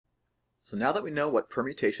So now that we know what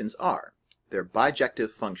permutations are, they're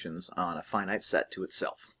bijective functions on a finite set to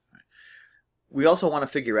itself. We also want to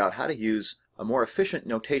figure out how to use a more efficient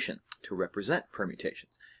notation to represent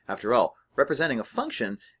permutations. After all, representing a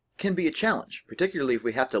function can be a challenge, particularly if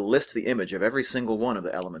we have to list the image of every single one of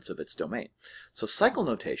the elements of its domain. So cycle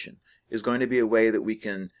notation is going to be a way that we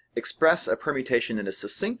can express a permutation in as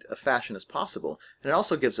succinct a fashion as possible, and it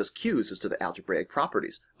also gives us cues as to the algebraic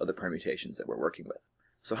properties of the permutations that we're working with.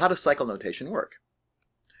 So how does cycle notation work?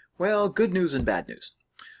 Well, good news and bad news.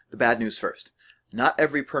 The bad news first. Not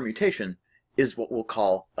every permutation is what we'll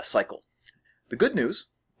call a cycle. The good news,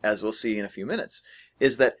 as we'll see in a few minutes,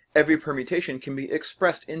 is that every permutation can be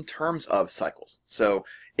expressed in terms of cycles. So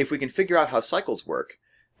if we can figure out how cycles work,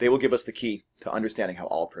 they will give us the key to understanding how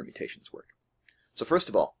all permutations work. So first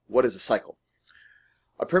of all, what is a cycle?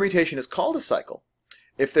 A permutation is called a cycle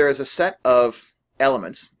if there is a set of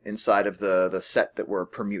elements inside of the set that we're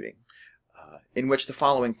permuting in which the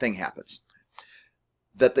following thing happens.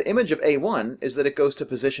 That the image of A1 is that it goes to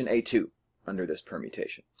position A2 under this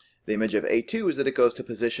permutation. The image of A2 is that it goes to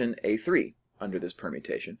position A3 under this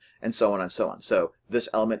permutation, and so on and so on. So this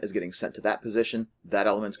element is getting sent to that position, that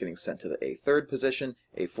element's getting sent to the A3rd position,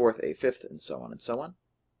 A4th, A5th, and so on and so on.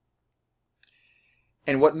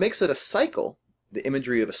 And what makes it a cycle, the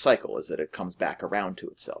imagery of a cycle, is that it comes back around to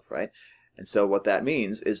itself, right? And so what that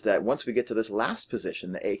means is that once we get to this last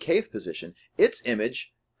position, the akth position, its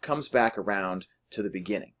image comes back around to the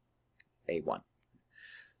beginning, A1.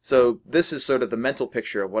 So this is sort of the mental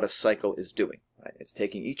picture of what a cycle is doing. Right? It's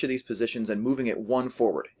taking each of these positions and moving it one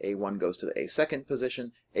forward. A1 goes to the A2nd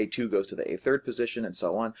position, A2 goes to the A3rd position, and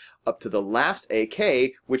so on, up to the last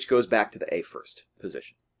AK, which goes back to the A1st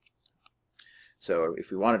position. So if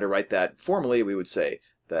we wanted to write that formally, we would say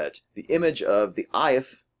that the image of the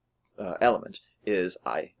ith element is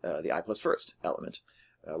the I plus first element,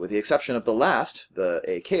 with the exception of the last, the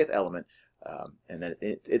akth element, and then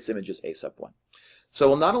its image is A sub 1. So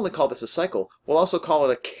we'll not only call this a cycle, we'll also call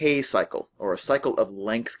it a k cycle, or a cycle of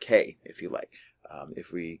length k, if you like,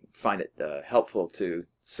 if we find it helpful to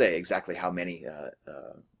say exactly how many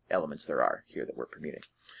elements there are here that we're permuting.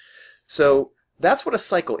 So that's what a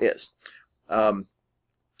cycle is.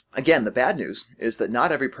 Again, the bad news is that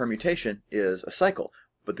not every permutation is a cycle,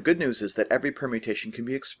 but the good news is that every permutation can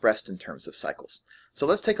be expressed in terms of cycles. So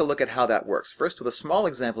let's take a look at how that works. First with a small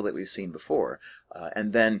example that we've seen before,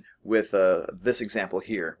 and then with this example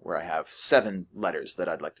here where I have 7 letters that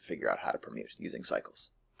I'd like to figure out how to permute using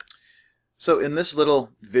cycles. So in this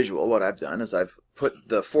little visual, what I've done is I've put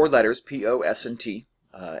the 4 letters P, O, S, and T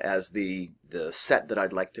as the set that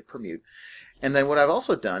I'd like to permute. And then what I've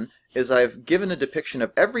also done is I've given a depiction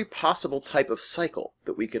of every possible type of cycle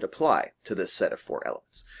that we could apply to this set of 4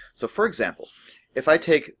 elements. So for example, if I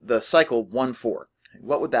take the cycle 1, 4,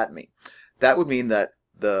 what would that mean? That would mean that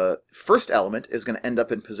the first element is going to end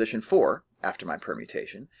up in position 4 after my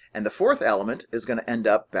permutation, and the 4th element is going to end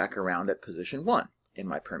up back around at position 1 in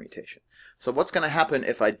my permutation. So what's going to happen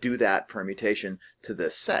if I do that permutation to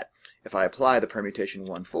this set? If I apply the permutation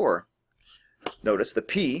 1, 4, notice the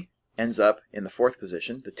P ends up in the 4th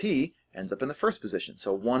position, the T ends up in the 1st position.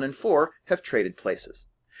 So 1 and 4 have traded places.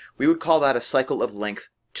 We would call that a cycle of length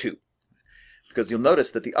 2. Because you'll notice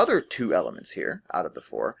that the other 2 elements here, out of the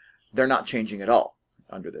 4, they're not changing at all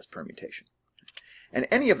under this permutation. And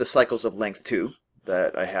any of the cycles of length 2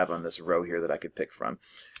 that I have on this row here that I could pick from,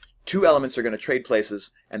 2 elements are going to trade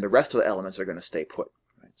places, and the rest of the elements are going to stay put.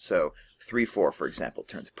 Right? So 3, 4, for example,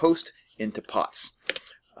 turns post into pots.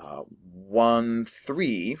 1,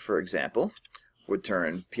 3, for example, would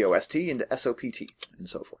turn POST into SOPT, and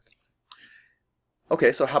so forth.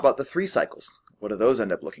 Okay, so how about the 3 cycles? What do those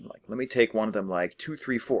end up looking like? Let me take one of them like 2,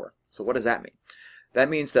 3, 4. So what does that mean? That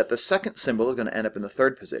means that the second symbol is going to end up in the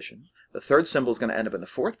 3rd position, the 3rd symbol is going to end up in the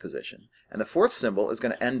 4th position, and the 4th symbol is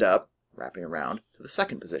going to end up wrapping around to the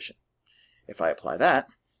 2nd position. If I apply that,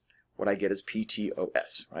 what I get is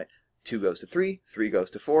PTOS, right? 2 goes to 3, 3 goes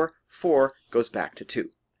to 4, 4 goes back to 2.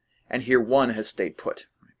 And here 1 has stayed put.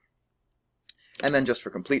 And then just for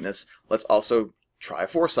completeness, let's also try a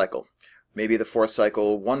 4 cycle. Maybe the 4th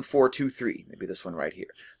cycle 1, 4, 2, 3. Maybe this one right here.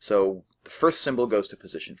 So the first symbol goes to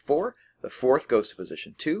position 4, the 4th goes to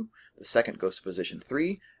position 2, the 2nd goes to position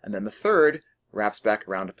 3, and then the 3rd wraps back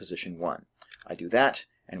around to position 1. I do that,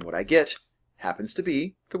 and what I get happens to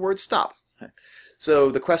be the word stop. So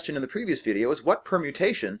the question in the previous video is what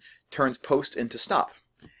permutation turns post into stop?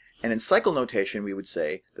 And in cycle notation, we would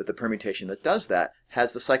say that the permutation that does that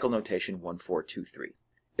has the cycle notation 1, 4, 2, 3.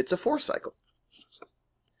 It's a 4 cycle.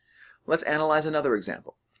 Let's analyze another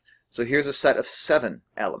example. So here's a set of 7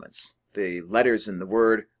 elements, the letters in the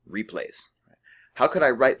word replays. How could I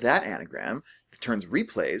write that anagram that turns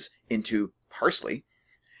replays into parsley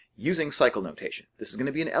using cycle notation? This is going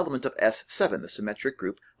to be an element of S7, the symmetric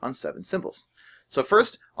group on 7 symbols. So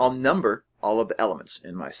first, I'll number all of the elements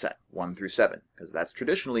in my set, 1 through 7, because that's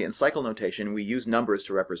traditionally in cycle notation we use numbers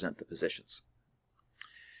to represent the positions.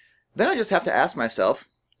 Then I just have to ask myself,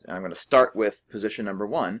 and I'm going to start with position number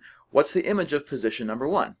 1, what's the image of position number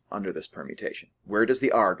 1 under this permutation? Where does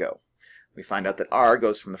the R go? We find out that R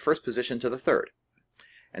goes from the first position to the third.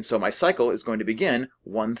 And so my cycle is going to begin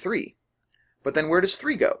 1, 3. But then where does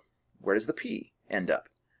 3 go? Where does the P end up?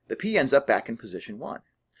 The P ends up back in position 1.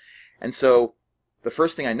 And so the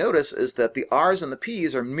first thing I notice is that the R's and the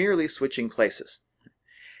P's are merely switching places.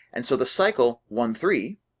 And so the cycle 1,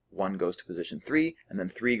 3, 1 goes to position 3, and then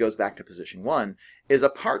 3 goes back to position 1, is a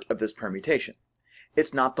part of this permutation.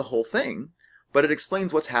 It's not the whole thing, but it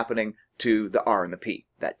explains what's happening to the R and the P,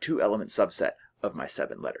 that 2-element subset of my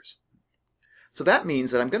 7 letters. So that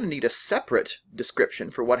means that I'm going to need a separate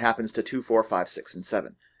description for what happens to 2, 4, 5, 6, and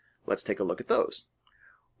 7. Let's take a look at those.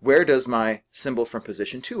 Where does my symbol from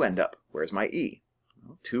position 2 end up? Where's my E?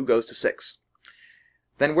 Well, 2 goes to 6.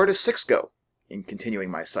 Then where does 6 go in continuing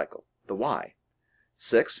my cycle? The Y.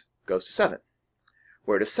 6 goes to 7.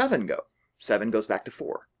 Where does 7 go? 7 goes back to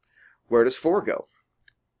 4. Where does 4 go?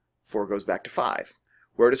 4 goes back to 5.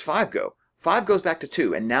 Where does 5 go? 5 goes back to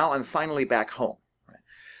 2, and now I'm finally back home.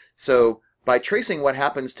 So by tracing what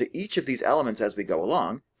happens to each of these elements as we go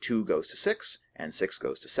along, 2 goes to 6, and 6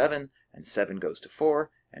 goes to 7, and 7 goes to 4,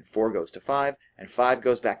 and 4 goes to 5, and 5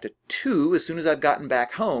 goes back to 2 as soon as I've gotten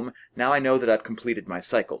back home, now I know that I've completed my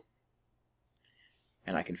cycle.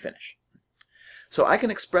 And I can finish. So I can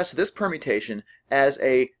express this permutation as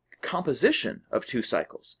a composition of 2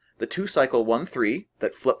 cycles. The 2 cycle 1, 3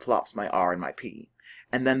 that flip-flops my R and my P,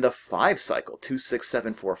 and then the 5 cycle 2, 6,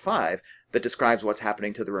 7, 4, 5 that describes what's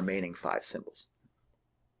happening to the remaining 5 symbols.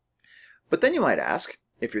 But then you might ask,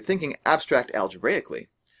 if you're thinking abstract algebraically,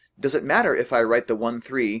 does it matter if I write the 1,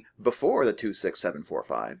 3 before the 2, 6, 7, 4,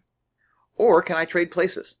 5? Or can I trade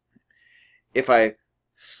places? If I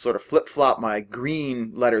sort of flip-flop my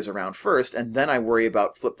green letters around first, and then I worry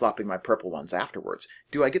about flip-flopping my purple ones afterwards,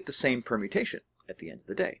 do I get the same permutation at the end of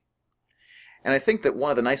the day? And I think that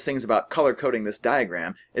one of the nice things about color-coding this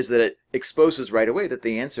diagram is that it exposes right away that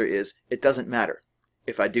the answer is it doesn't matter.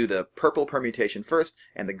 If I do the purple permutation first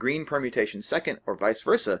and the green permutation second, or vice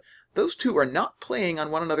versa, those two are not playing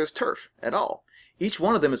on one another's turf at all. Each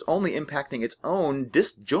one of them is only impacting its own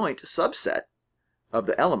disjoint subset of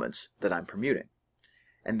the elements that I'm permuting.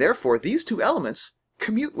 And therefore, these 2 elements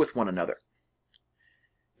commute with one another,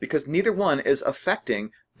 because neither one is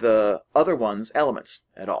affecting the other one's elements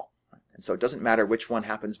at all. And so it doesn't matter which one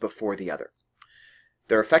happens before the other.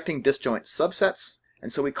 They're affecting disjoint subsets,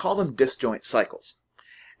 and so we call them disjoint cycles.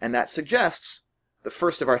 And that suggests the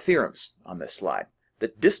first of our theorems on this slide,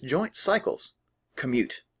 that disjoint cycles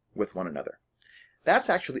commute with one another. That's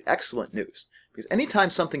actually excellent news, because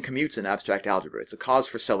anytime something commutes in abstract algebra, it's a cause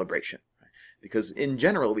for celebration. Because in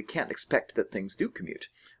general, we can't expect that things do commute.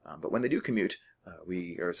 But when they do commute,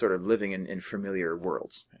 we are sort of living in familiar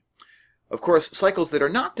worlds. Of course, cycles that are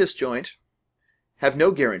not disjoint have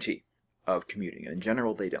no guarantee of commuting, and in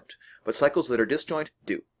general they don't. But cycles that are disjoint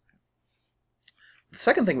do. The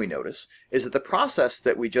second thing we notice is that the process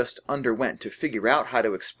that we just underwent to figure out how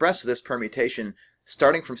to express this permutation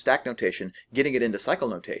starting from stack notation, getting it into cycle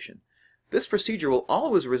notation, this procedure will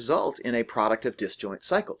always result in a product of disjoint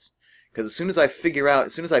cycles. Because as soon as I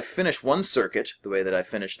finish one circuit, the way that I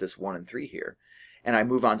finished this 1 and 3 here, and I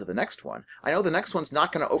move on to the next one, I know the next one's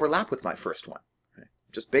not going to overlap with my first one, right?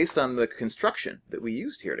 Just based on the construction that we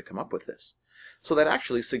used here to come up with this. So that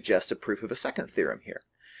actually suggests a proof of a second theorem here,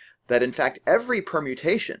 that in fact every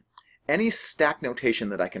permutation, any stack notation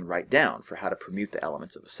that I can write down for how to permute the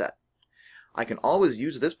elements of a set, I can always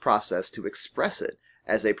use this process to express it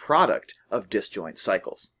as a product of disjoint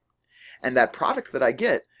cycles. And that product that I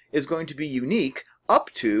get is going to be unique up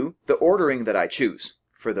to the ordering that I choose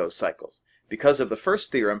for those cycles. Because of the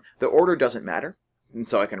first theorem, the order doesn't matter, and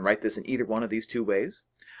so I can write this in either one of these 2 ways.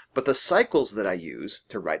 But the cycles that I use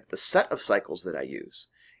to write, the set of cycles that I use,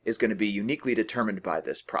 is going to be uniquely determined by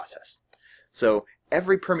this process. So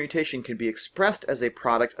every permutation can be expressed as a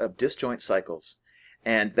product of disjoint cycles,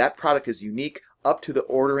 and that product is unique up to the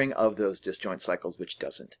ordering of those disjoint cycles, which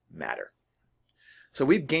doesn't matter. So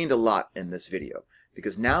we've gained a lot in this video,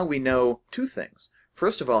 because now we know 2 things.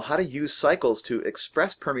 First of all, how to use cycles to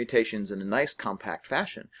express permutations in a nice compact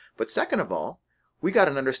fashion. But second of all, we got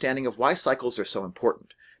an understanding of why cycles are so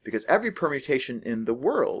important, because every permutation in the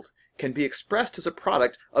world can be expressed as a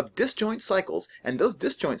product of disjoint cycles, and those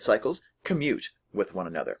disjoint cycles commute with one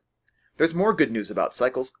another. There's more good news about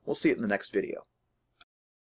cycles. We'll see it in the next video.